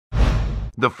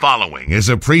The following is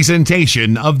a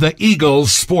presentation of the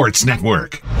Eagles Sports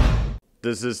Network.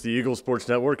 This is the Eagles Sports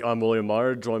Network. I'm William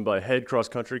Meyer, joined by head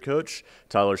cross-country coach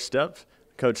Tyler Stepp.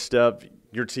 Coach Stepp,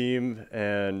 your team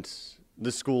and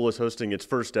this school is hosting its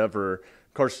first ever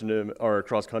Carson-Newman or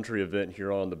cross-country event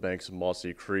here on the banks of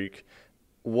Mossy Creek.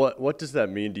 What does that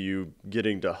mean to you,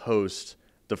 getting to host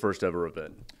the first ever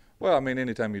event? Well, I mean,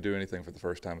 anytime you do anything for the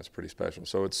first time, it's pretty special.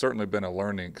 So it's certainly been a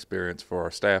learning experience for our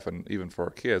staff and even for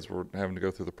our kids. We're having to go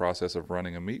through the process of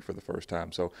running a meet for the first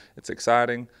time. So it's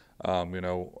exciting. I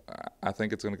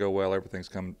think it's going to go well. Everything's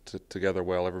come together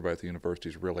well. Everybody at the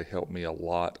university's really helped me a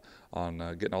lot on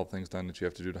getting all the things done that you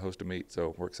have to do to host a meet.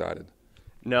 So we're excited.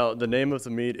 Now, the name of the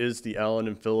meet is the Allen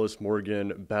and Phyllis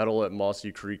Morgan Battle at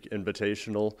Mossy Creek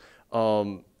Invitational.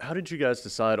 How did you guys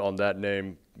decide on that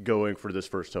name going for this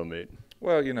first home meet?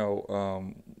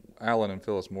 Well, Allen and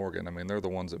Phyllis Morgan, I mean, they're the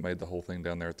ones that made the whole thing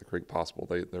down there at the creek possible.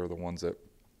 They're the ones that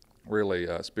really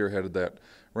spearheaded that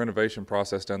renovation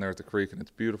process down there at the creek, and it's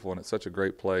beautiful, and it's such a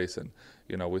great place. And,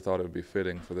 we thought it would be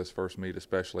fitting for this first meet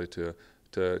especially to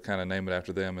kind of name it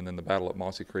after them. And then the Battle at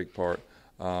Mossy Creek part,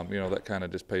 that kind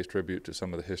of just pays tribute to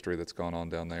some of the history that's gone on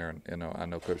down there. And, I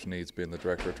know Coach Needs, being the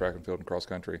director of track and field and cross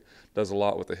country, does a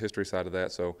lot with the history side of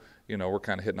that. So, we're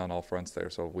kind of hitting on all fronts there.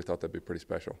 So we thought that'd be pretty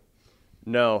special.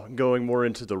 Now, going more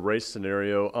into the race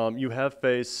scenario, you have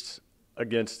faced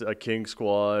against a King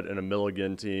squad and a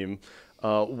Milligan team.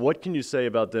 What can you say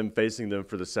about them facing them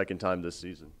for the second time this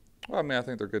season? Well, I mean, I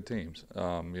think they're good teams.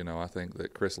 I think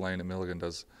that Chris Lane at Milligan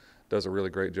does a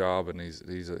really great job, and he's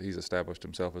established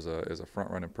himself as a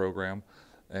front-running program.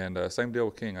 And same deal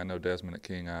with King. I know Desmond at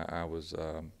King. I was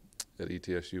at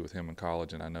ETSU with him in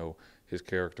college, and I know his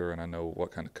character, and I know what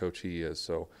kind of coach he is.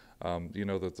 So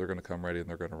that they're going to come ready and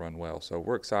they're going to run well. So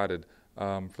we're excited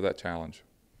for that challenge.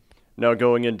 Now,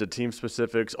 going into team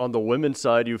specifics, on the women's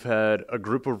side, you've had a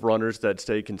group of runners that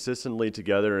stay consistently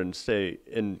together and stay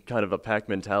in kind of a pack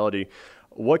mentality.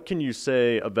 What can you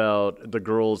say about the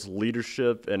girls'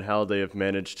 leadership and how they have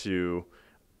managed to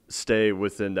stay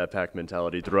within that pack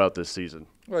mentality throughout this season?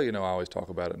 Well, I always talk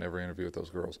about it in every interview with those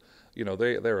girls.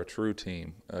 They're a trtrue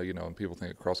team, and people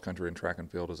think cross country and track and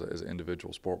field is an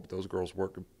individual sport, but those girls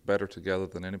work better together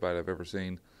than anybody I've ever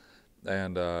seen.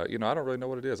 And, I don't really know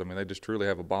what it is. I mean, they just truly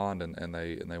have a bond, and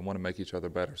they want to make each other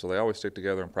better. So they always stick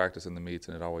together and practice in the meets,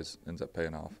 and it always ends up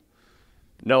paying off.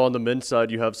 Now, on the men's side,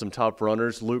 you have some top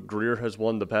runners. Luke Greer has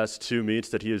won the past two meets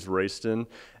that he has raced in,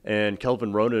 and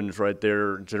Kelvin Ronan is right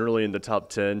there generally in the top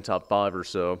 10, top 5 or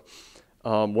so.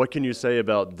 What can you say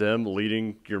about them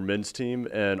leading your men's team,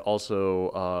 and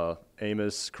also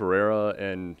Amos Carrera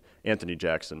and Anthony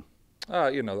Jackson?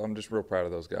 I'm just real proud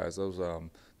of those guys.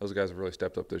 Those guys have really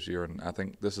stepped up this year, and I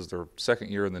think this is their second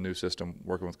year in the new system,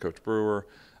 working with Coach Brewer,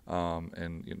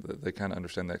 and they kind of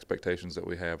understand the expectations that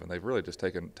we have, and they've really just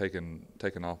taken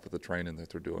off with the training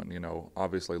that they're doing.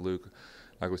 Obviously Luke,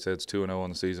 like we said, is 2-0 on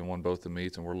the season, won both the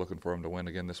meets, and we're looking for him to win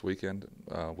again this weekend.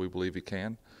 We believe he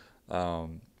can.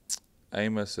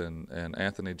 Amos and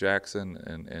Anthony Jackson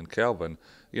and Kelvin,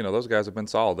 those guys have been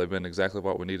solid. They've been exactly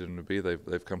what we needed them to be.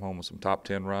 They've come home with some top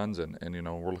 10 runs, and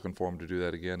we're looking for them to do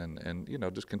that again,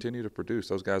 and just continue to produce.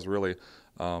 Those guys really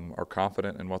are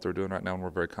confident in what they're doing right now, and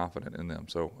we're very confident in them.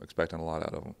 So expecting a lot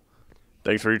out of them.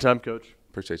 Thanks for your time, Coach.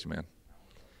 Appreciate you, man.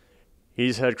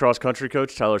 He's head cross country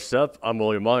coach Tyler Stepp. I'm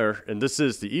William Meyer, and this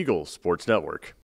is the Eagles Sports Network.